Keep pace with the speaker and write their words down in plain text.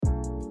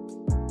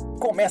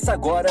começa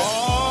agora.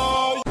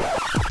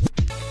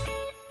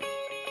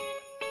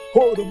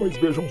 Ora, mas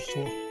vejam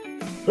só.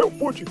 É o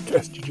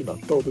podcast de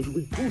Natal da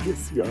Juventude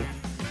S.A.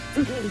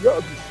 Fiquem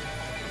ligados.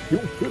 E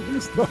um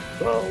Feliz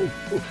Natal.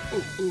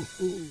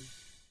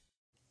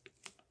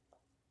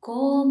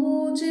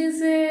 Como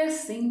dizer,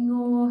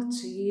 Senhor,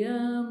 te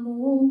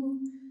amo,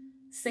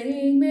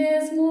 sem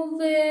mesmo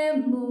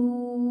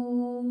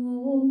vê-lo,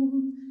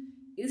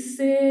 e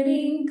ser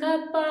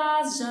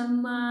incapaz de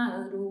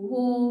amar o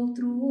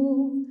outro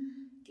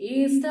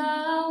que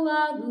está ao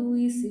lado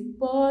e se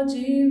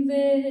pode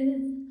ver.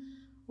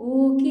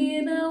 O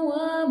que não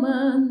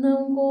ama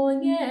não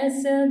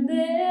conhece a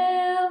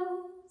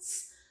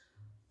Deus,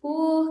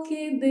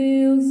 porque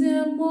Deus é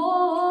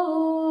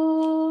amor.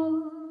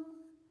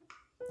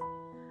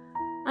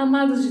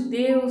 Amados de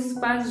Deus,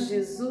 paz de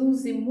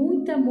Jesus e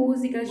muita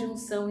música de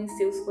unção em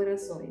seus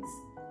corações.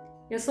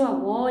 Eu sou a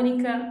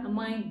Mônica, a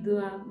mãe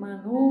da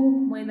Manu,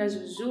 mãe da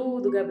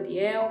Juju, do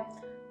Gabriel.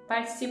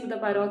 Participo da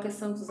paróquia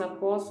Santos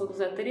Apóstolos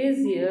há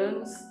 13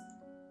 anos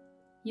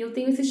e eu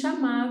tenho esse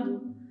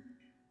chamado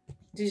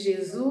de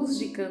Jesus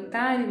de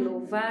cantar e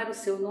louvar o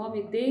seu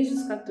nome desde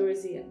os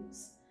 14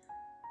 anos.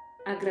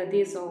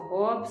 Agradeço ao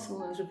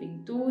Robson, à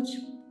juventude,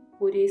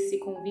 por esse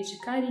convite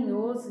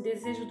carinhoso e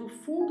desejo do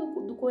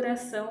fundo do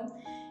coração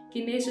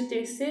que neste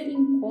terceiro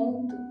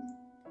encontro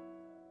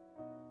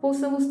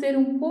possamos ter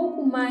um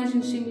pouco mais de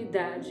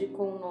intimidade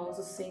com o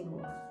nosso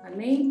Senhor.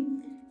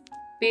 Amém?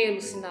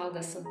 Pelo sinal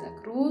da Santa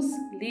Cruz,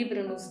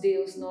 livra-nos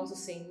Deus nosso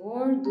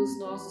Senhor dos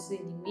nossos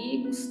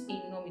inimigos,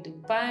 em nome do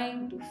Pai,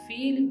 do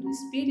Filho e do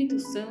Espírito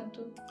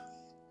Santo.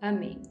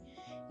 Amém.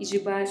 E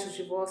debaixo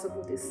de vossa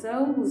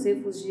proteção nos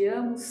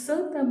refugiamos,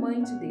 Santa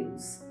Mãe de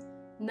Deus.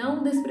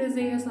 Não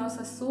desprezei as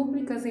nossas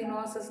súplicas em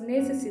nossas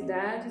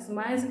necessidades,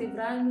 mas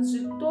livrai-nos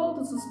de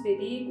todos os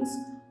perigos,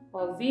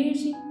 ó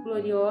Virgem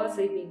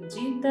gloriosa e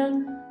bendita.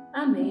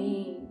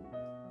 Amém.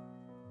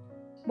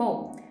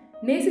 Bom,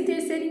 nesse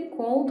terceiro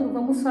encontro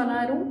vamos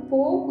falar um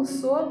pouco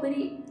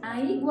sobre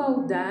a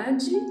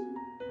igualdade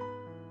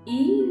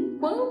e,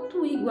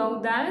 enquanto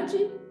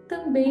igualdade,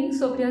 também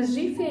sobre as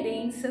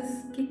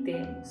diferenças que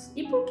temos.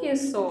 E por que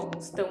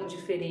somos tão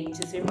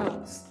diferentes,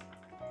 irmãos?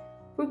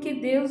 Porque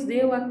Deus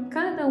deu a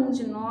cada um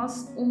de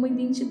nós uma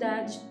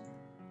identidade.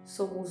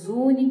 Somos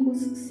únicos,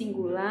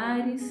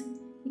 singulares,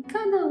 e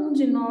cada um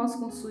de nós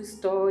com sua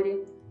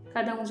história,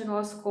 cada um de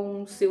nós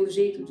com o seu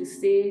jeito de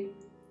ser,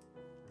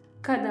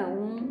 cada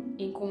um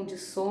em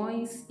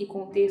condições e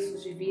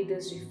contextos de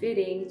vidas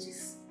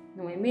diferentes,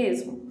 não é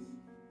mesmo?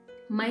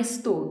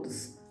 Mas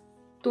todos,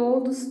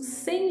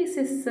 sem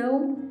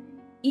exceção,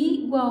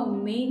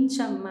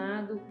 igualmente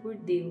amados por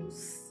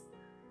Deus.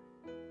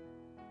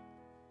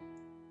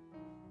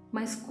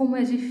 Mas como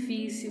é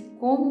difícil,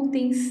 como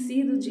tem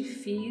sido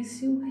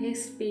difícil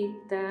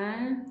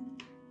respeitar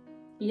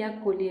e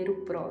acolher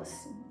o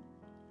próximo,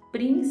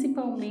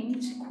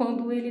 principalmente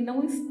quando ele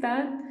não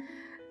está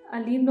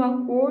ali no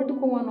acordo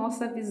com a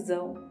nossa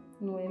visão,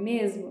 não é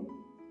mesmo?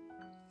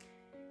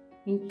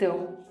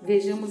 Então,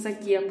 vejamos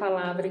aqui a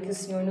palavra que o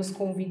Senhor nos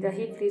convida a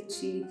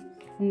refletir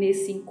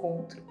nesse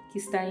encontro, que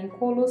está em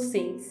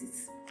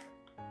Colossenses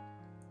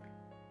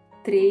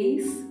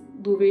 3,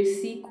 do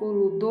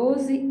versículo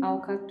 12 ao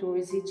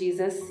 14, diz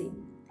assim: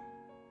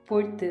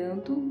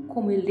 Portanto,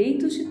 como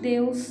eleitos de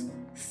Deus,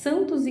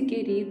 santos e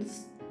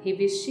queridos,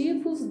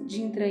 revesti-vos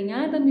de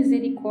entranhada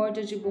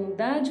misericórdia, de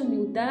bondade,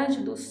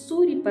 humildade,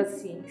 doçura e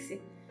paciência.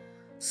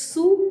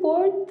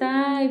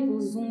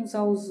 Suportai-vos uns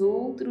aos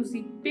outros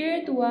e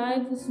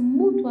perdoai-vos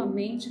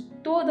mutuamente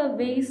toda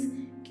vez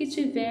que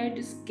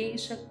tiverdes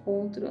queixa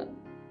contra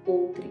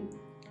outrem.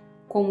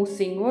 Como o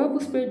Senhor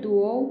vos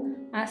perdoou,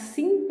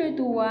 assim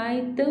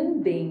perdoai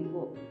também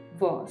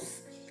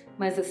vós.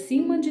 Mas,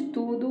 acima de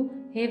tudo,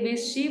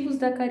 revesti-vos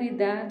da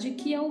caridade,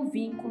 que é o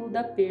vínculo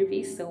da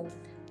perfeição.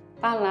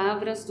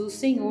 Palavras do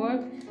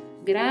Senhor,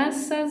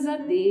 graças a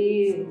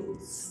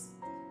Deus.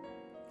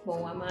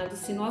 Bom, amados,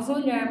 se nós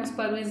olharmos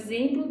para o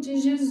exemplo de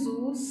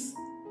Jesus,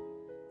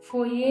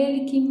 foi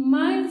Ele que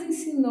mais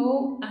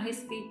ensinou a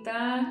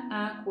respeitar,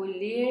 a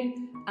acolher,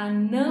 a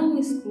não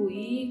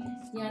excluir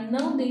e a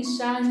não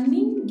deixar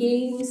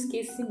ninguém no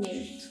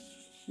esquecimento.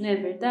 Não é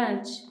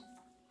verdade?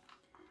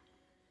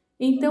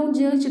 Então,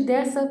 diante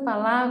dessa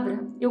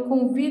palavra, eu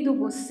convido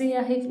você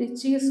a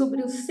refletir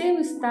sobre o seu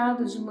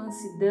estado de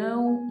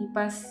mansidão e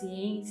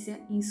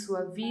paciência em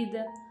sua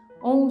vida,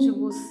 onde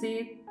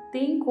você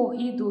tem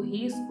corrido o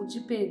risco de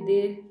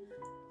perder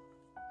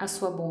a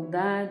sua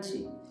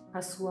bondade,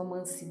 a sua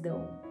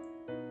mansidão.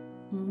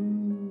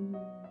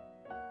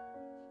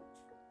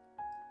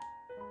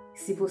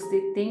 Se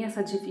você tem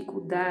essa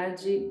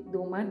dificuldade,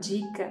 dou uma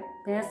dica: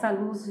 peça a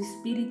luz do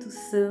Espírito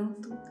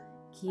Santo,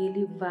 que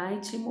Ele vai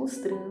te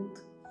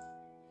mostrando.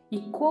 E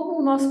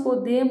como nós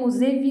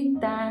podemos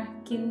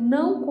evitar que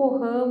não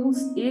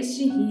corramos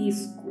este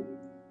risco?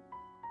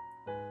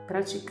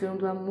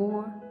 Praticando o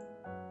amor,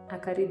 a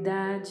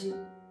caridade,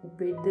 o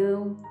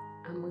perdão,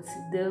 a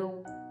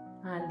mansidão,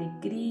 a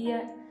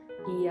alegria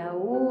e a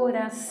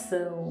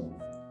oração,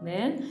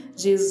 né?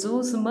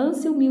 Jesus,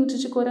 manso e humilde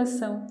de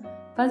coração,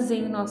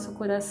 fazei o nosso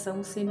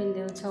coração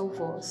semelhante ao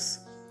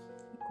vosso.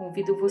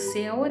 Convido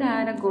você a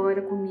orar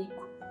agora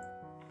comigo.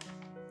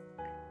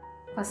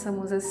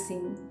 Façamos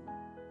assim,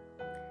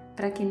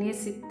 para que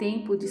nesse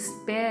tempo de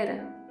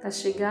espera da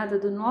chegada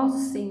do nosso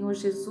Senhor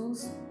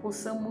Jesus,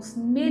 possamos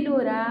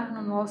melhorar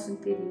no nosso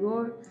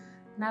interior,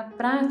 na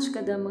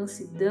prática da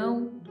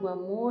mansidão, do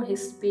amor,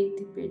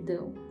 respeito e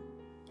perdão.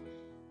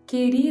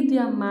 Querido e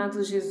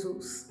amado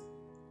Jesus,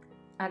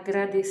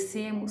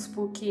 agradecemos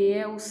porque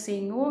é o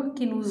Senhor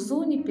que nos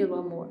une pelo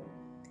amor.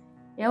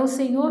 É o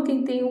Senhor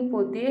quem tem o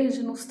poder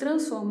de nos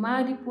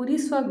transformar e por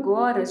isso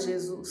agora,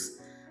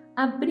 Jesus,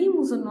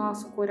 abrimos o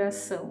nosso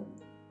coração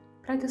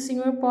para que o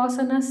Senhor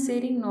possa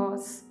nascer em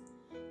nós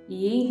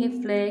e em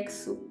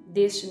reflexo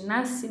deste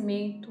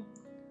nascimento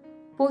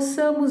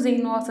possamos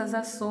em nossas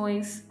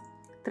ações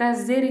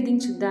trazer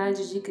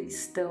identidade de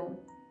cristão.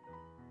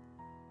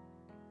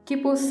 Que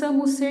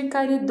possamos ser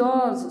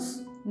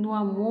caridosos no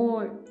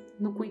amor,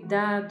 no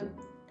cuidado,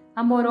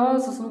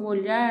 amorosos no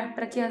olhar,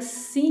 para que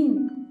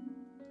assim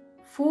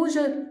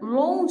fuja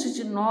longe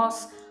de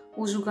nós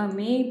o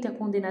julgamento e a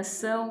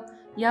condenação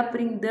e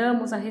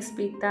aprendamos a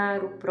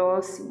respeitar o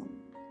próximo.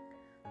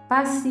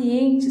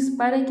 Pacientes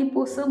para que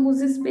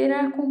possamos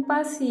esperar com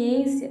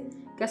paciência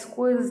que as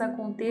coisas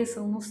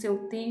aconteçam no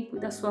seu tempo e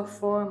da sua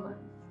forma.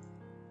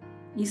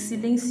 E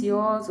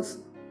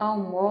silenciosos ao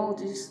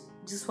molde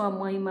de sua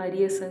Mãe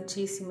Maria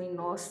Santíssima e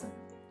nossa,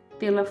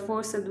 pela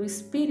força do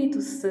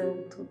Espírito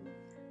Santo.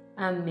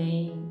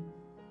 Amém.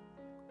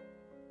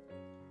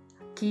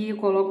 Aqui eu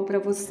coloco para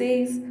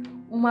vocês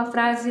uma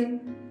frase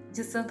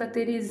de Santa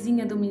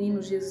Teresinha do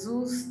Menino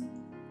Jesus,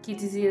 que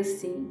dizia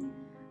assim: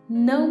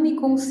 não me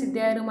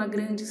considero uma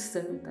grande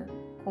santa,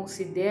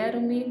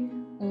 considero-me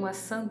uma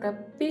santa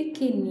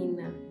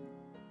pequenina.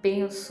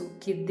 Penso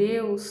que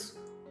Deus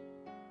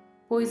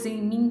pôs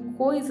em mim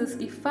coisas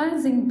que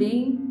fazem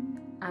bem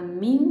a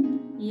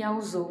mim e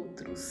aos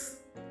outros.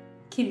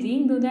 Que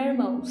lindo, né,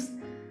 irmãos?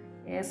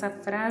 Essa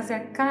frase é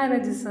a cara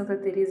de Santa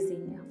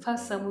Teresinha.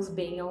 Façamos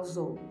bem aos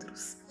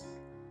outros.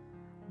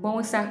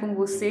 Bom estar com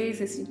vocês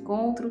nesse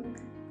encontro.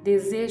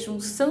 Desejo um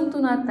Santo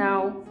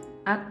Natal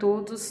a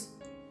todos.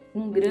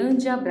 Um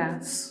grande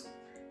abraço.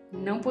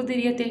 Não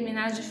poderia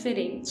terminar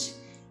diferente.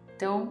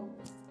 Então,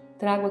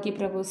 trago aqui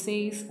para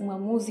vocês uma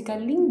música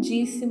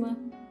lindíssima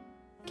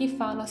que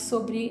fala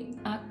sobre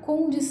a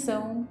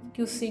condição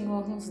que o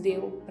Senhor nos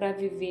deu para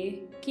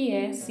viver, que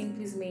é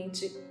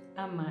simplesmente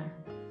amar.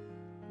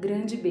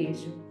 Grande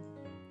beijo.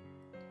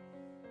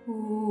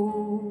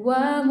 O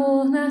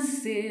amor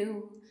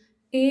nasceu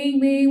em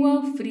meio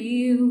ao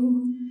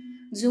frio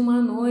de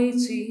uma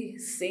noite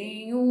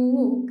sem um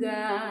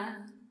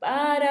lugar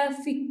para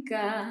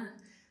ficar.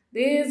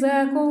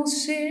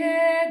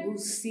 Desaconchego,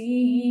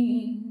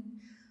 sim,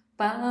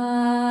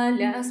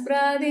 palhas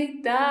para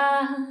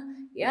deitar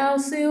e ao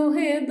seu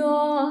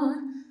redor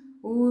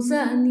os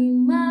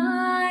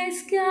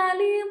animais que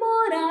ali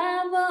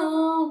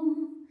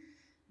moravam.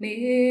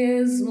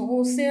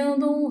 Mesmo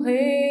sendo um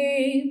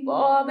rei,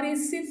 pobre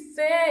se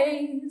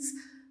fez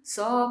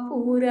só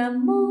por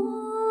amor.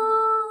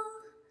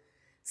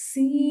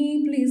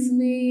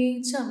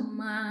 Simplesmente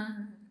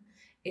amar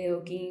é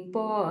o que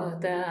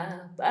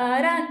importa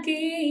para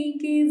quem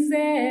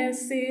quiser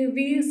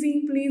servir.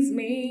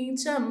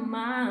 Simplesmente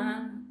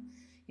amar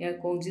é a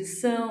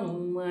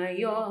condição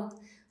maior,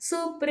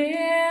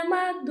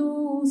 suprema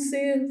do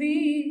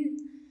servir.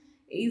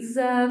 Eis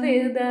a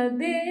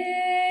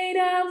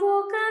verdadeira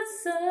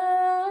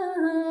vocação.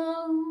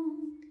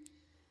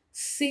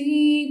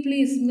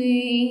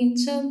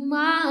 Simplesmente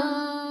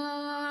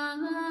amar.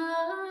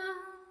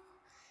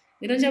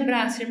 Grande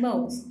abraço,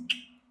 irmãos.